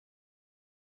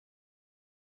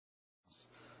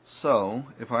So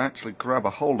if I actually grab a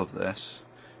hold of this,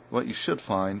 what you should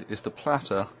find is the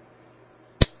platter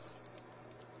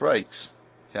breaks.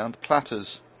 Yeah, the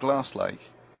platter's glass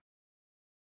lake.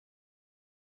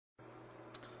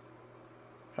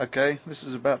 Okay, this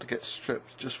is about to get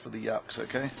stripped just for the yucks,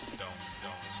 okay? Don't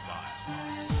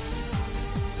despise.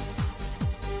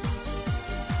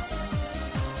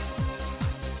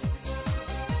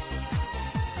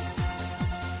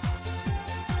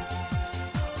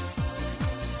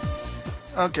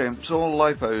 Okay, so all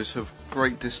lipos have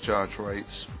great discharge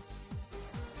rates.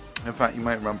 In fact, you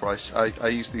might remember I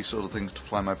use these sort of things to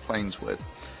fly my planes with.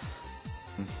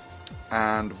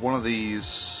 And one of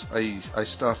these I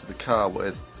started the car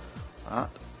with.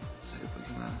 Let's see if we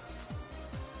can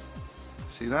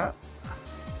see that.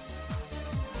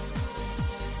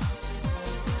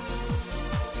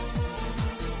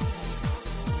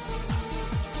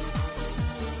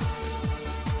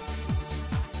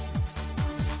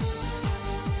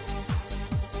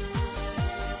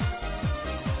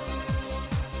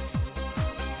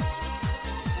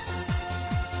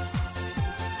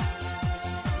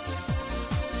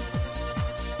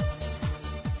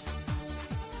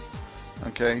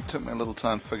 Okay, took me a little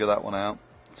time to figure that one out.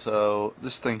 So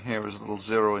this thing here is a little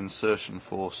zero insertion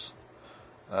force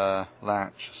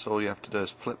latch. So all you have to do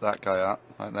is flip that guy up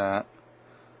like that,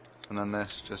 and then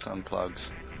this just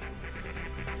unplugs.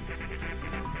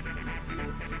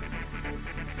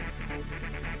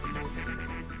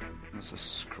 There's a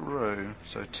screw,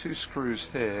 so 2 screws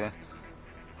here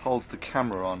holds the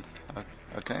camera on.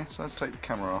 Okay, so let's take the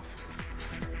camera off.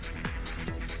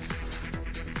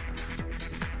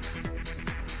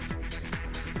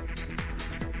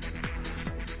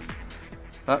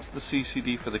 That's the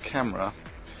CCD for the camera,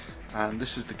 and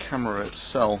this is the camera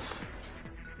itself.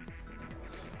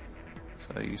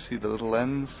 So you see the little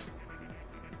lens?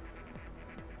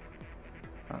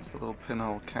 That's the little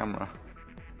pinhole camera.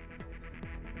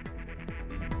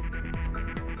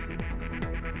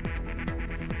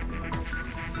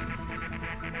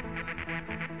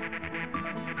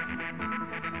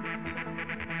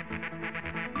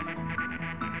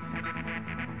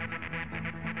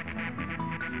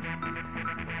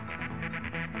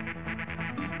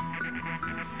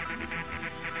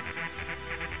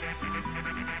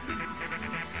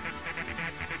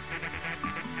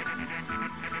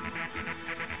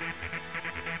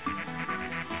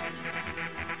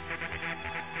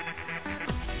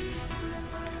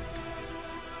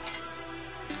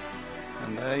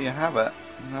 And there you have it.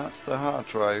 That's the hard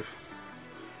drive.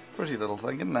 Pretty little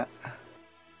thing, isn't it?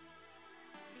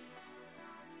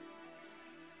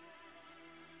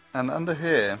 And under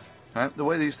here, right, the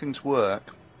way these things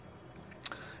work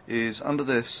is under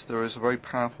this there is a very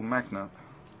powerful magnet.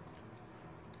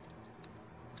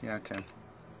 Yeah, okay.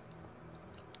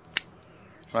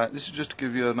 Right, this is just to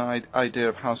give you an idea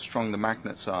of how strong the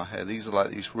magnets are here. These are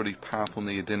like these really powerful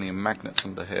neodymium magnets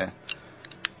under here,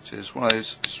 which is one of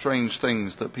those strange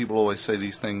things that people always say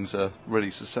these things are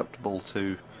really susceptible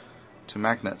to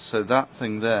magnets. So that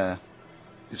thing there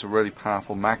is a really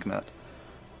powerful magnet,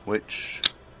 which,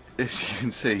 as you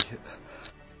can see,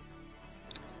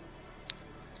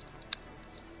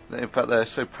 in fact they're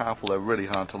so powerful they're really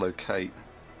hard to locate.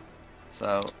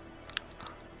 So,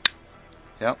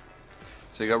 yep.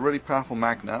 So you got a really powerful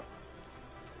magnet,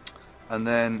 and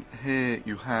then here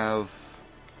you have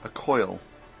a coil,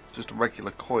 just a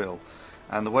regular coil.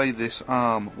 And the way this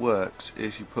arm works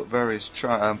is you put various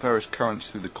currents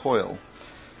through the coil,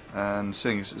 and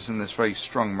seeing as it's in this very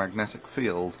strong magnetic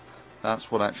field, that's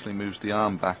what actually moves the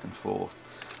arm back and forth.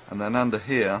 And then under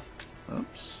here,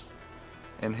 oops,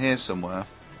 in here somewhere,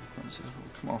 let's see if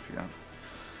it'll come off yet.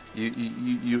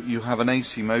 You have an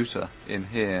AC motor in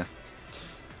here,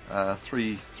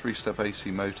 three-step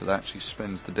AC motor that actually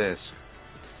spins the disc.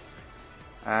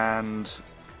 And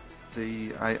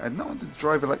I know the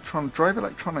drive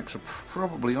electronics are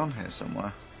probably on here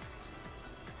somewhere.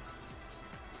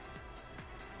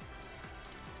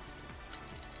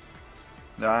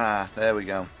 Ah, there we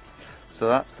go. So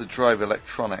that's the drive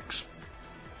electronics.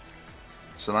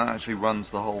 So that actually runs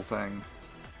the whole thing.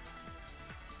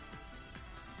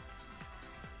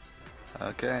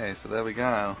 Okay, so there we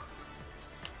go.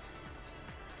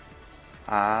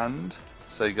 And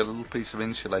so you got a little piece of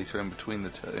insulator in between the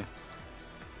two.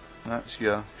 That's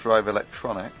your drive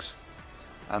electronics,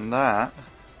 and that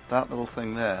little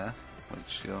thing there,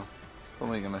 which you're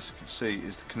probably going to see,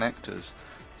 is the connectors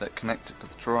that connect it to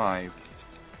the drive.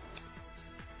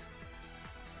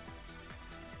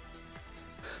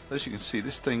 As you can see,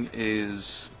 this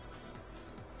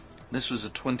was a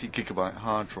 20 gigabyte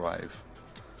hard drive.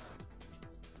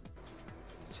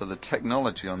 So the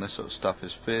technology on this sort of stuff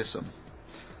is fearsome.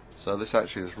 So this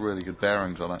actually has really good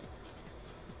bearings on it.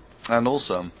 And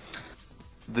also,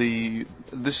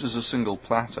 this is a single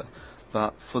platter,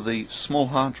 but for the small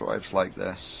hard drives like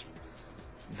this,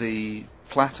 the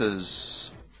platters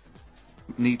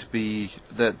need to be,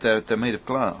 they're made of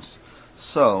glass.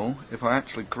 So if I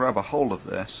actually grab a hold of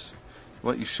this,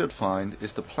 what you should find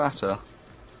is the platter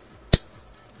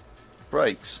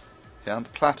breaks. Yeah, the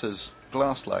platter's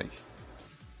glass-like.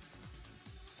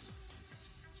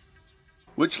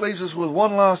 Which leaves us with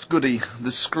one last goodie,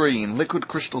 the screen, liquid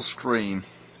crystal screen.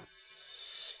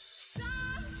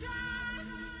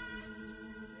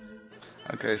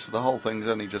 Okay, so the whole thing's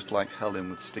only just like held in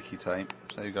with sticky tape.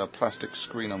 So you've got a plastic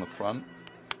screen on the front,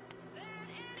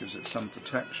 gives it some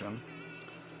protection.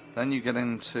 Then you get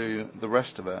into the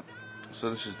rest of it.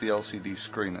 So this is the LCD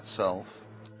screen itself.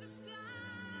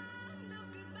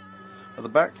 But the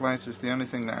backlight is the only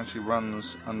thing that actually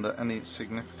runs under any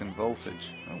significant voltage.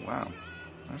 Oh wow,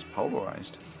 that's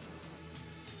polarized.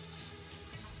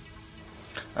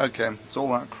 Okay, so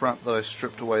all that crap that I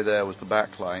stripped away there was the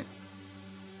backlight.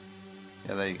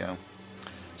 Yeah, there you go.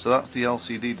 So that's the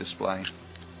LCD display.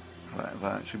 If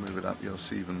I actually move it up, you'll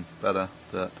see even better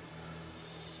that.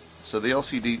 So the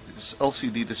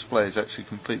LCD display is actually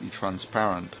completely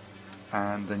transparent,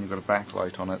 and then you've got a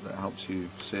backlight on it that helps you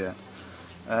see it.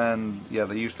 And yeah,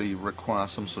 they usually require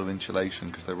some sort of insulation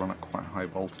because they run at quite high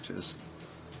voltages.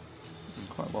 And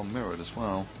quite well mirrored as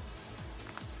well.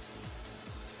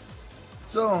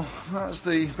 So that's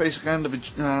the basic end of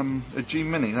a G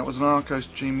Mini. That was an Archos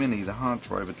Gmini. The hard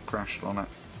drive had crashed on it.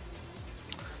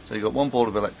 So you've got one board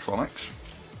of electronics,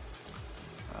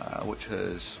 which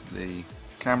has the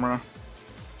camera,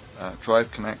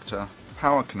 drive connector,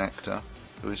 power connector,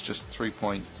 which is just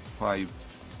 3.5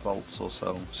 volts or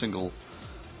so, single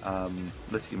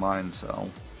lithium-ion cell,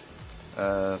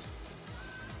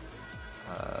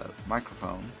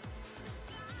 microphone,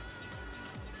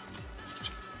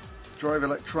 drive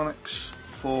electronics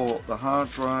for the hard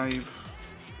drive.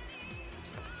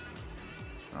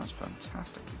 That's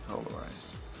fantastically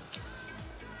polarized.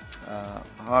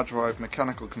 Hard drive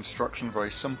mechanical construction,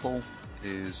 very simple,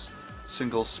 is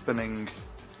single spinning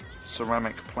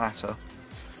ceramic platter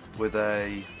with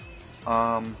a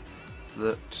arm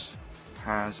that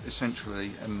has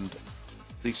essentially an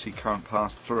DC current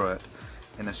passed through it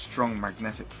in a strong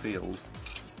magnetic field.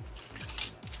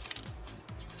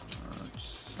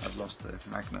 I've lost the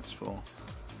magnets for.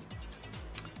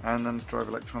 And then the drive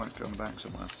electronic go on the back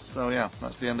somewhere. So yeah,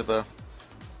 that's the end of a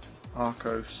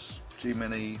Archos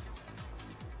Gmini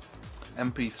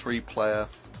MP3 player,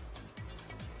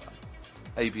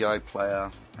 AVI player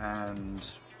and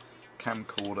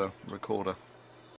camcorder recorder.